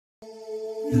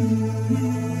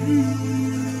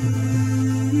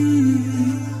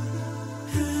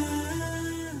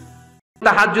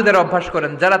তাহাজ্জুদের অভ্যাস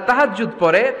করেন। যারা তাহাজ্জুদ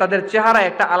পড়ে তাদের চেহারায়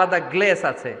একটা আলাদা গ্লেস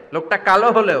আছে। লোকটা কালো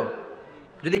হলেও,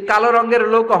 যদি কালো রঙের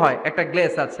লোক হয়, একটা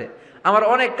গ্লেস আছে। আমার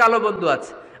অনেক কালো বন্ধু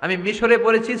আছে। আমি মিশরে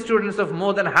পড়েছি, students of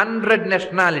more than 100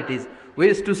 nationalities, we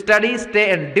used to study, stay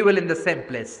and dual in the same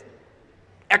place.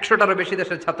 100টারও বেশি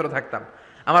দেশের ছাত্র থাকতাম।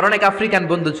 আমার অনেক আফ্রিকান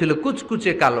বন্ধু ছিল,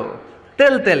 কুচকুচে কালো,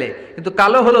 তেল তেলে, কিন্তু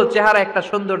কালো হলেও চেহারা একটা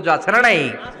সৌন্দর্য আছে না নাই?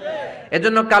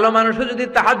 এজন্য কালো মানুষও যদি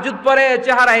তাহাজ্জুদ পড়ে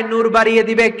চেহারায় নূর বাড়িয়ে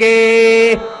দিবে কে?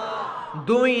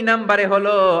 2 নম্বরে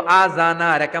হলো আযান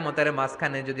আর ইকামতের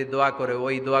মাঝখানে যদি দোয়া করে,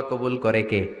 ওই দোয়া কবুল করে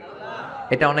কে?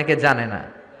 এটা অনেকে জানে না।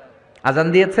 আযান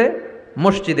দিয়েছে,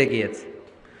 মসজিদে গিয়েছে,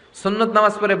 সুন্নত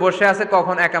নামাজ পড়ে বসে আছে,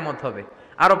 কখন ইকামত হবে,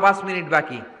 আরো 5 মিনিট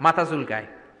বাকি, মাথা চুলকায়,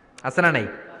 আছে না নাই?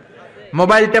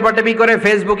 মোবাইল টেপাটেপি করে,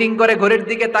 ফেসবুকিং করে, ঘড়ির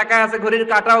দিকে তাকায় আছে, ঘড়ির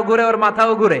কাঁটাও ঘুরে, ওর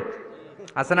মাথাও ঘুরে,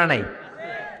 আছে না নাই?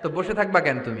 তো বসে থাকবা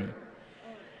কেন তুমি?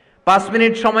 5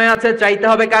 মিনিট সময় আছে, চাইতে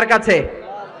হবে কার কাছে?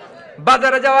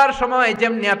 বাজারে যাওয়ার সময়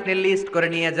যেমনি আপনি লিস্ট করে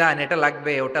নিয়ে যান, এটা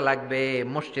লাগবে ওটা লাগবে,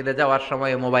 মসজিদে যাওয়ার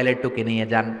সময় মোবাইলের টুকি নিয়ে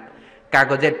যান,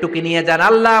 কাগজের টুকি নিয়ে যান।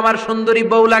 আল্লাহ আমার সুন্দরী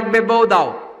বউ লাগবে, বউ দাও,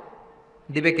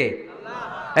 দিবে কে?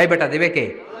 এই বেটা, দিবে কে?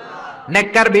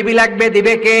 নেককার বিবি লাগবে,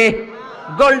 দিবে কে?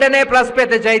 গোল্ডেন এ প্লাস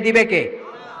পেতে চাই, দিবে কে?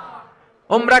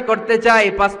 উমরা করতে চাই,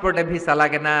 পাসপোর্টে ভিসা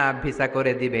লাগে না, ভিসা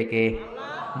করে দিবে কে?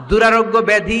 দুরারোগ্য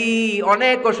ব্যাধি,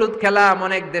 অনেক ওষুধ খেলাম,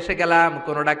 অনেক দেশে গেলাম,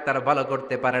 কোন ডাক্তার ভালো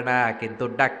করতে পারে না, কিন্তু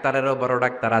ডাক্তারেরও বড়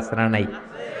ডাক্তার আছে না নাই?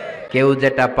 কেউ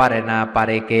যেটা পারে না,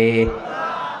 পারে কে?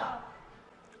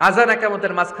 আযান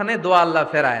ইকামতের মাঝখানে দোয়া আল্লাহ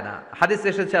ফেরায় না। হাদিসে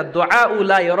এসেছে দুআ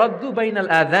লা ইরাদ্দু বাইনাল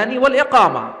আযানি ওয়াল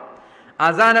ইকামা,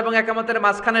 আযান এবং ইকামতের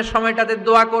মাঝখানের সময়টাতে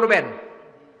দোয়া করবেন।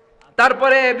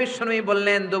 তারপরে বিশ্বনবী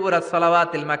বললেন দুবুরাস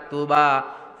সালাওয়াতিল মাকতুবা,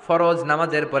 ফরজ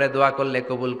নামাজের পরে দোয়া করলে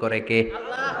কবুল করে কে?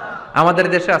 আমাদের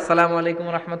দেশে আসসালামু আলাইকুম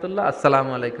রাহমাতুল্লাহ,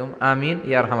 আসসালামু আলাইকুম, আমিন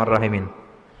ইয়া আরহামার রাহিমিন,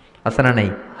 আছে না নাই?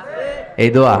 এই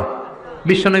দোয়া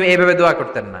বিশ্বনবী এইভাবে দোয়া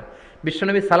করতেন না।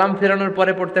 বিশ্বনবী সালাম ফেরানোর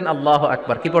পরে পড়তেন আল্লাহু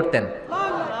আকবার। কি পড়তেন?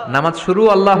 নামাজ শুরু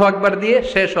আল্লাহু আকবার দিয়ে,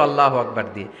 শেষও আল্লাহু আকবার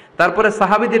দিয়ে। তারপরে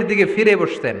সাহাবীদের দিকে ফিরে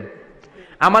বসতেন।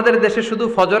 আমাদের দেশে শুধু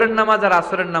ফজরের নামাজ আর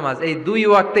আসরের নামাজ, এই 2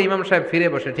 ওয়াক্তে ইমাম সাহেব ফিরে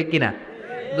বসে, ঠিক কিনা?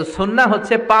 কিন্তু সুন্নাহ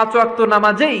হচ্ছে 5 ওয়াক্ত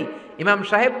নামাজেই ইমাম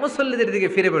সাহেব মুসল্লিদের দিকে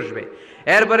ফিরে বসবে।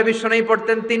 এরপরে বিশ্বনবী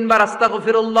পড়তেন 3 বার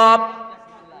আস্তাগফিরুল্লাহ,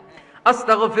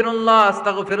 আস্তাগফিরুল্লাহ,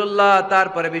 আস্তাগফিরুল্লাহ।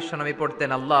 তারপরে বিশ্বনবী পড়তেন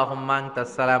আল্লাহুম্মা আনতাস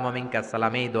সালাম ওয়া মিনকাস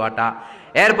সালাম, এই দোয়াটা।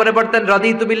 এরপরে পড়তেন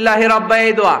রাদিতু বিল্লাহি রাব্বা,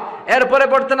 এই দোয়া। এরপরে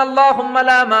পড়তেন আল্লাহুম্মা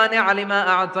লা মানিআ লিমা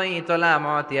আ'তাইতা ওয়া লা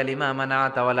মু'তিয়া লিমা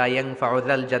মানা'তা ওয়া লা ইয়ানফা'ু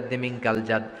যাল জাদ্দি মিনকাল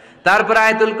জাদ। তারপরে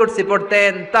আয়াতুল কুরসি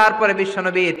পড়তেন। তারপরে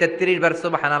বিশ্বনবী 33 বার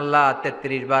সুবহানাল্লাহ,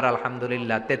 33 বার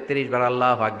আলহামদুলিল্লাহ, 33 বার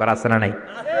আল্লাহু আকবার, আছে না নাই?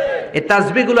 এই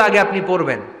তাসবিহগুলো আগে আপনি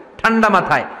পড়বেন ঠান্ডা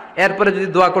মাথায়। এরপরে যদি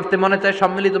দোয়া করতে মনে চায়,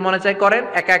 সম্মিলিত মনে চায় করেন,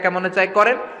 একা একা মনে চায়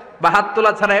করেন, বা হাত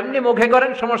তোলা ছাড়া এমনি মুখে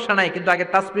করেন, সমস্যা নাই, কিন্তু আগে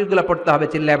তাসবিহগুলো পড়তে হবে।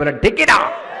 চিল্লায় বলেন ঠিক কি না?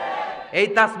 এই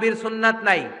তাসবির সুন্নাত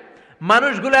নাই।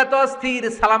 মানুষগুলো এত অস্থির,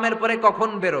 সালামের পরে কখন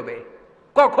বেরোবে,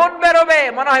 কখন বেরোবে,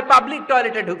 মনে হয় পাবলিক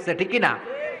টয়লেটে ঢুকছে, ঠিক কি না?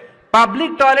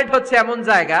 পাবলিক টয়লেট হচ্ছে এমন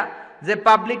জায়গা যে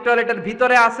পাবলিক টয়লেটের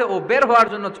ভিতরে আছে, ও বের হওয়ার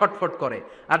জন্য ছটফট করে,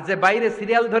 আর যে বাইরে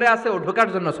সিরিয়াল ধরে আছে, ও ঢোকার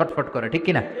জন্য ছটফট করে, ঠিক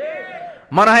কি না?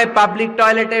 মনে হয় পাবলিক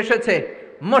টয়লেটে এসেছে,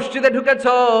 মসজিদে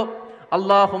ঢুকেছো,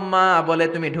 আল্লাহুম্মা বলে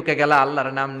তুমি ঢুকে গেলা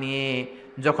আল্লাহর নাম নিয়ে।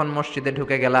 যখন মসজিদে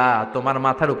ঢুকে গেলা, তোমার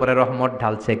মাথার উপরে রহমত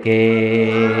ঢালছে কে?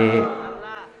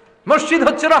 মসজিদ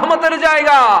হচ্ছে রহমতের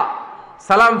জায়গা।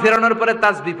 সালাম ফেরানোর পরে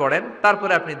তাসবিহ পড়েন,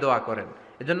 তারপরে আপনি দোয়া করেন।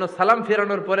 এজন্য সালাম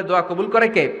ফেরানোর পরে দোয়া কবুল করে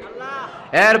কে?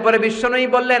 আল্লাহ। এরপরে বিশ্বনবী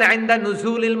বললেন আইন্দা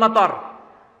নুজুলিল মাতর,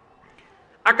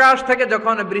 আকাশ থেকে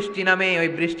যখন বৃষ্টি নামে, ওই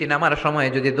বৃষ্টি নামার সময়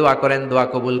যদি দোয়া করেন, দোয়া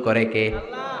কবুল করে কে?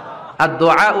 আল্লাহ। আর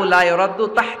দোয়া লা ইরাদ্দু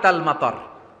তাহতাল মাতর,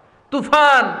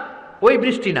 তুফান ওই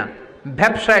বৃষ্টি না,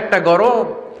 ভ্যাপসা একটা গরম,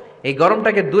 এই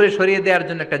গরমটাকে দূরে সরিয়ে দেওয়ার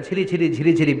জন্য একটা ঝিরিঝিরি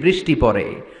ঝিরিঝিরি বৃষ্টি পড়ে।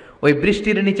 ওই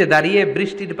বৃষ্টির নিচে দাঁড়িয়ে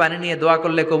বৃষ্টির পানি নিয়ে দোয়া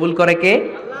করলে কবুল করে কে?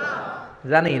 আল্লাহ।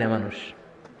 জানেই না মানুষ,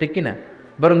 ঠিক কিনা?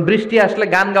 বরং বৃষ্টি আসলে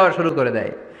গান গাওয়া শুরু করে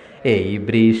দেয়। এই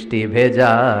বৃষ্টি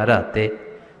ভেজা রাতে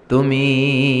তুমি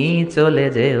চলে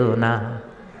যেও না,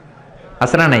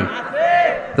 আছে না নাই?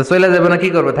 তো চলে যাবো না, কি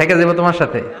করবো, থেকে যাবো তোমার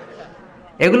সাথে?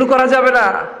 এগুলো করা যাবে না।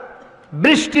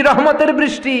 বৃষ্টি রহমতের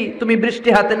বৃষ্টি, তুমি বৃষ্টি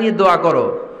হাতে নিয়ে দোয়া করো।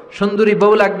 সুন্দরী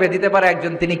বউ লাগবে, দিতে পারে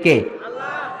একজন, তিনি কে? আল্লাহ।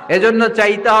 এজন্য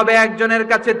চাইতে হবে একজনের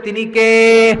কাছে, তিনি কে?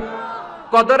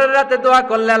 কদরের রাতে দোয়া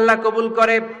করলে আল্লাহ কবুল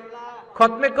করে,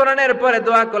 খতমে কোরআনের পরে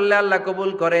দোয়া করলে আল্লাহ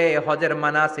কবুল করে, হজের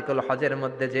মানাসিকুল হজের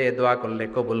মধ্যে যে দোয়া করলে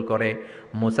কবুল করে,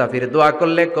 মুসাফির দোয়া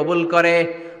করলে কবুল করে,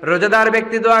 রোজাদার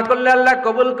ব্যক্তি দোয়া করলে আল্লাহ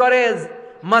কবুল করে,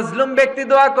 মাজলুম ব্যক্তি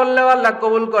দোয়া করলেও আল্লাহ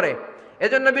কবুল করে।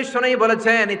 এজন্য বিশ্বনবী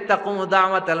বলেছেন ইত্তাকু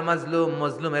দাওয়াতাল মাজলুম,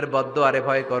 মজলুমের বদদুয়ারে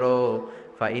ভয় করো।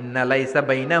 ফা ইন্না লাইসা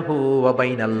বাইনাহু ওয়া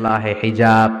বাইনাল্লাহি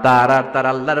হিজাব, তার আর তার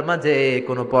আল্লাহর মাঝে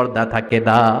কোনো পর্দা থাকে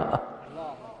না।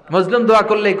 মজলুম দোয়া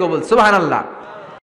করলেই কবুল, সুবহানাল্লাহ।